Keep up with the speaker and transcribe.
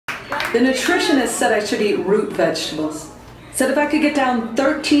The nutritionist said I should eat root vegetables. Said if I could get down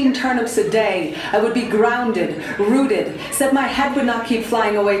 13 turnips a day, I would be grounded, rooted. Said my head would not keep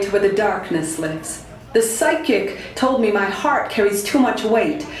flying away to where the darkness lives. The psychic told me my heart carries too much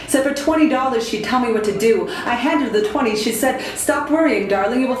weight. Said for $20 she'd tell me what to do. I handed her the 20. She said, "Stop worrying,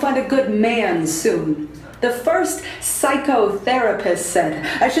 darling, you will find a good man soon." The first psychotherapist said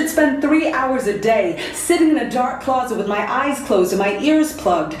I should spend 3 hours a day sitting in a dark closet with my eyes closed and my ears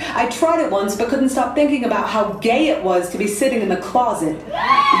plugged. I tried it once but couldn't stop thinking about how gay it was to be sitting in the closet.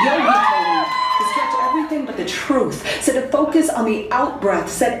 Yogi told me to stretch everything but the truth. Said to focus on the out-breath.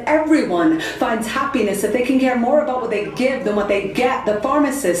 Said everyone finds happiness if they can care more about what they give than what they get. The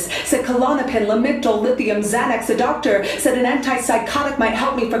pharmacist said Klonopin, Lamictal, Lithium, Xanax. The doctor said an antipsychotic might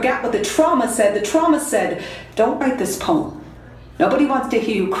help me forget what the trauma said. The trauma said, "Don't write this poem. Nobody wants to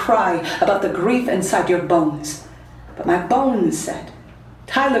hear you cry about the grief inside your bones." But my bones said,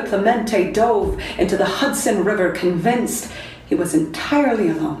 Tyler Clemente dove into the Hudson River convinced he was entirely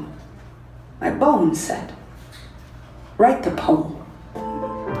alone. My bones said, "Write the poem." Oh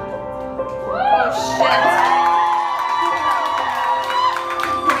shit!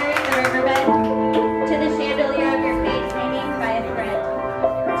 Considering the riverbed, to the chandelier of your face hanging by a thread,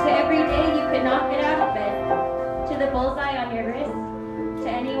 to every day you could not get out of bed, to the bullseye on your wrist, to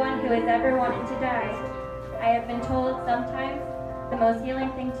anyone who has ever wanted to die. I have been told sometimes the most healing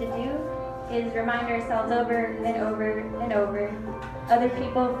thing to do is remind ourselves over and over and over. Other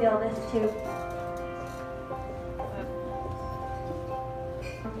people feel this too.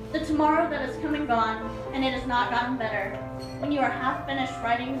 The tomorrow that has come and gone, and it has not gotten better. When you are half finished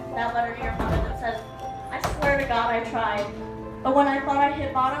writing that letter to your mother that says, "I swear to God I tried, but when I thought I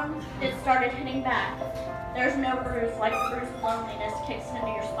hit bottom, it started hitting back." There's no bruise like the bruise of loneliness kicks into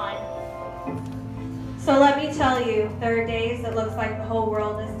your spine. So let me tell you, there are days it looks like the whole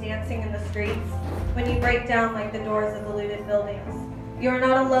world is dancing in the streets when you break down like the doors of the looted buildings. You are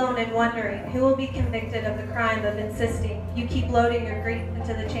not alone in wondering who will be convicted of the crime of insisting you keep loading your grief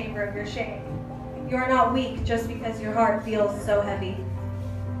into the chamber of your shame. You are not weak just because your heart feels so heavy.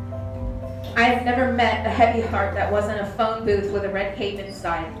 I have never met a heavy heart that wasn't a phone booth with a red cape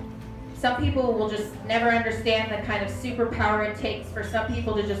inside. Some people will just never understand the kind of superpower it takes for some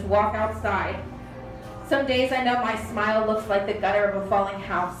people to just walk outside. Some days I know my smile looks like the gutter of a falling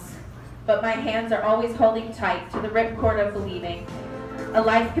house, but my hands are always holding tight to the ripcord of believing. A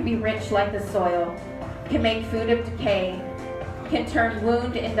life can be rich like the soil, can make food of decay, can turn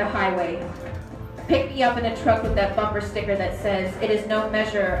wound into highway. Pick me up in a truck with that bumper sticker that says, "It is no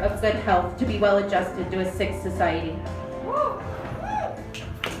measure of good health to be well adjusted to a sick society."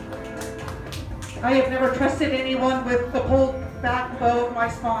 I have never trusted anyone with the pulled back bow of my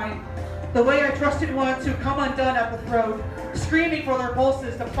spine. The way I trusted ones who come undone at the throat, screaming for their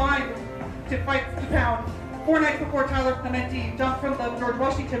pulses to fight to pound. 4 nights before Tyler Clemente dumped from the George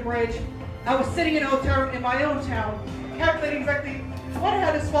Washington Bridge, I was sitting in a hotel in my own town, calculating exactly what I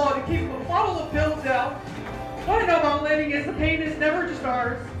had to swallow to keep a bottle of pills down. What I know about living is the pain is never just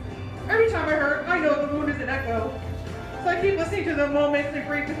ours. Every time I hurt, I know the wound is an echo. So I keep listening to the moment the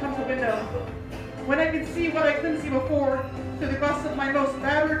grief becomes a window. When I can see what I couldn't see before, through the gusts of my most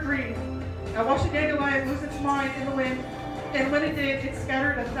battered dream, I watched a dandelion lose its mind in the wind, and when it did, it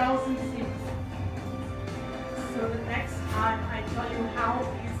scattered 1,000 seeds. So the next time I tell you how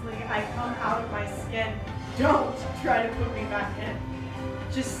easily I come out of my skin, don't try to put me back in.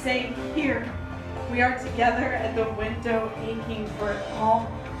 Just say, "Here, we are together at the window, aching for it all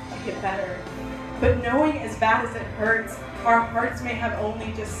to get better." But knowing as bad as it hurts, our hearts may have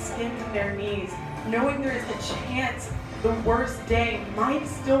only just skinned their knees. Knowing there is a chance the worst day might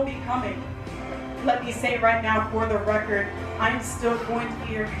still be coming. Let me say right now, for the record, I'm still going to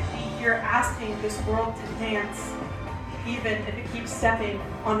be here asking this world to dance, even if it keeps stepping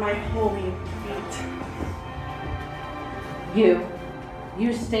on my holy feet.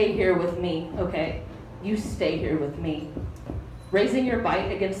 You stay here with me, okay? You stay here with me. Raising your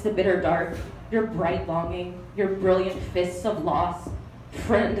bite against the bitter dark, your bright longing, your brilliant fists of loss.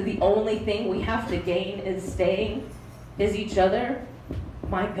 Friend, the only thing we have to gain is staying, is each other.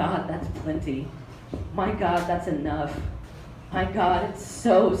 My God, that's plenty. My God, that's enough. My God, it's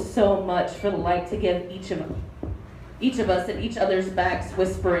so, so much for the light to give each of us and each other's backs,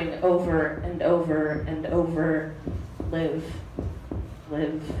 whispering over and over and over, live,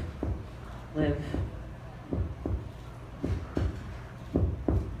 live, live.